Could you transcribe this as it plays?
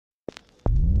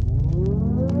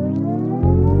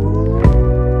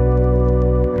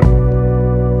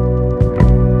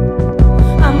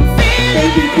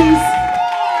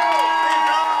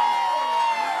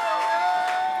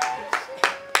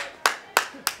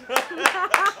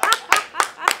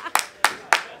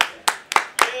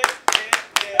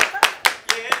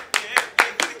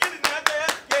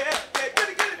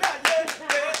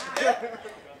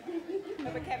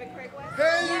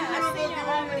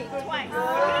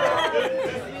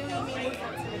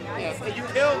Yes, and you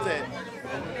killed it.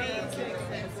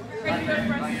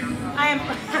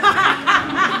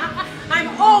 I'm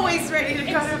always ready to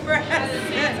go to breath.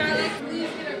 Charlie, please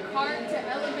get a cart to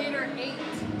elevator 8.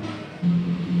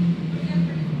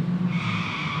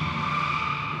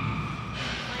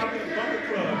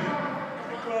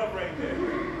 The club right there. The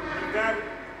guy,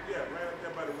 yeah, right up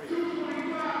there by the window.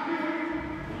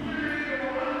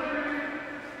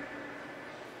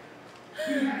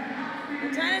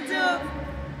 I'm trying to do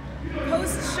a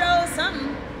post-show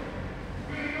something.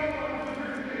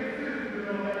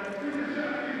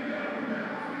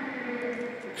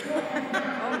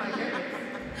 Oh my goodness.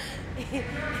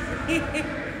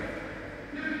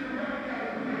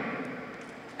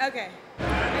 Okay.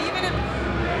 Are you gonna?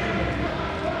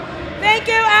 Thank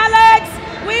you, Alex.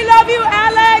 We love you,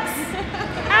 Alex.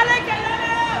 Alex, I love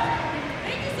you.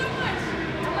 Thank you so much.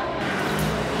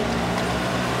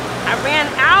 I ran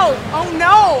out. Oh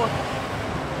no.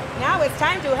 Now it's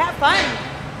time to have fun.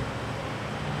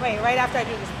 Wait, right after I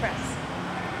do this press.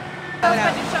 How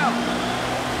was the show?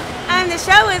 The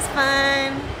show was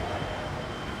fun.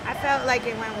 I felt like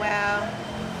it went well.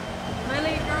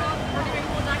 Really, girl, we're doing a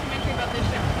whole documentary about this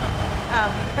show.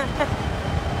 Oh.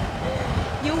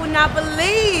 You would not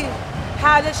believe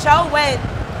how the show went.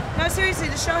 No, seriously,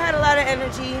 the show had a lot of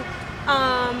energy.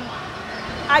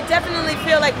 I definitely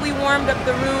feel like we warmed up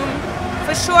the room.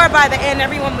 For sure, by the end,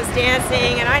 everyone was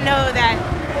dancing, and I know that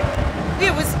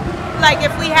it was like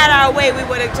if we had our way, we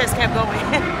would have just kept going.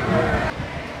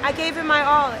 I gave it my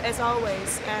all, as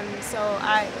always, and so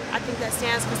I think that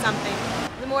stands for something.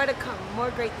 The more to come, more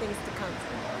great things to come.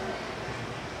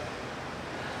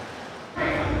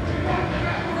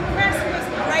 The press was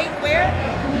right where?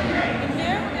 In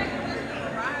here?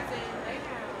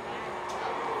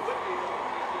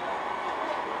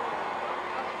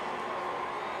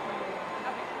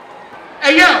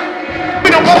 Hey yo, we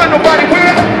don't want nobody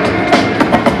where.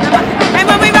 And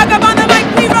when we rock up on the mic,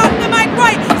 we rock the mic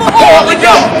right for all of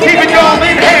y'all. Keeping y'all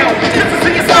in hell. Just to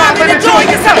see you smile and enjoy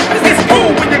yourself. Cause it's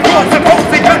cool when you're going supposed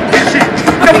to condition.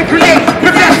 So we create,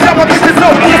 but that's how this is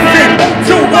all listen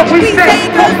to what we say.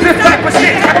 Cause this type of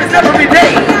shit happens every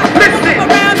day. Listen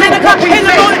to what we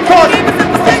say. Cause give us a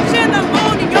protection, I'm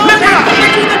holding y'all. I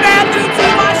went to the bathroom to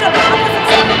wash up. I wasn't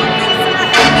talking about things in my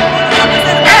head.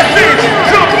 essence,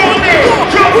 jump on it,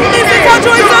 jump on This is it. how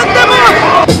Joy sucked them up.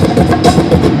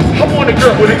 I want a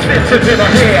girl with extensions in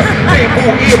her hair.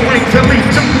 Rainbow earrings at least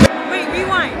two. Wait,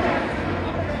 rewind.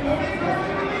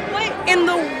 What in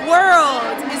the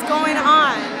world is going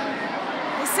on?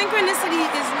 The synchronicity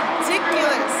is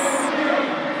ridiculous.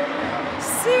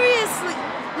 Seriously,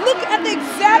 look at the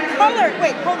exact color.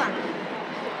 Wait, hold on.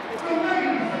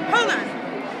 Hold on.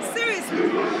 Seriously.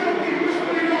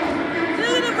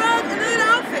 Look at the rug and look at the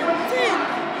outfit.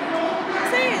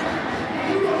 See it.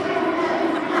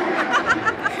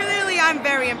 Clearly, I'm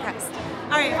very impressed.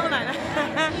 All right, hold on. Wait,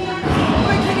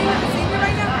 can you even see me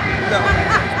right now? No.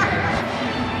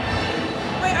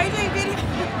 Wait, are you doing video?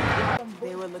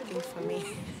 They were looking for me.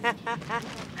 I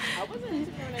wasn't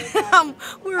discriminating.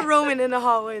 We were roaming in the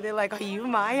hallway. They're like, are you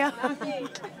Maya? I'm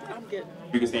good.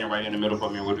 You can stand right in the middle for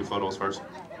me and we'll do photos first.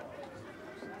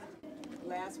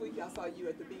 Last week I saw you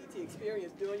at the BET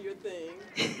Experience doing your thing.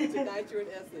 Tonight you're in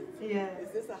Essence. Yeah.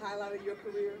 Is this a highlight of your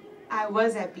career? I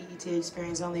was at BET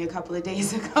Experience only a couple of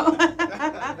days ago.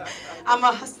 I'm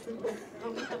a hustler.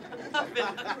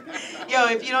 Yo,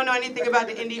 if you don't know anything about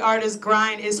the indie artist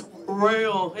grind, it's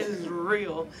real. It is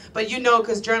real. But you know,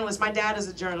 because journalists, my dad is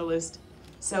a journalist.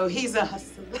 So he's a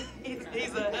hustler.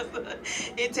 He's a hustler.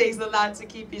 It takes a lot to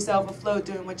keep yourself afloat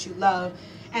doing what you love.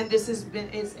 And this has been,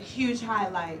 it's a huge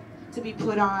highlight to be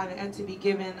put on and to be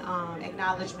given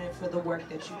acknowledgement for the work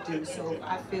that you do. So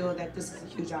I feel that this is a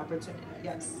huge opportunity,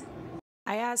 yes.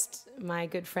 I asked my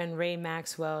good friend Rae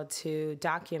Maxwell to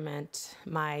document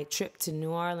my trip to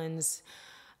New Orleans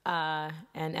and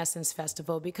Essence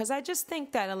Festival because I just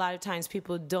think that a lot of times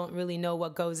people don't really know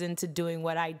what goes into doing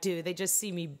what I do. They just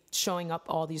see me showing up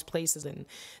all these places and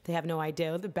they have no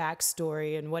idea the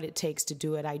backstory and what it takes to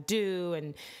do what I do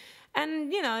and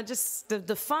you know, just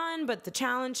the fun, but the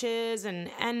challenges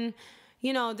and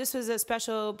you know, this was a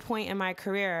special point in my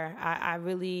career. I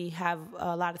really have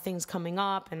a lot of things coming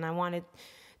up and I wanted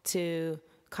to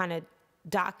kind of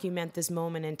document this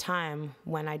moment in time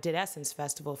when I did Essence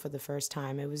Festival for the first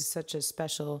time. It was such a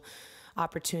special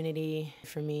opportunity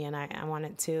for me and I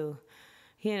wanted to,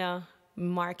 you know,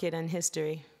 mark it in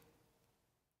history.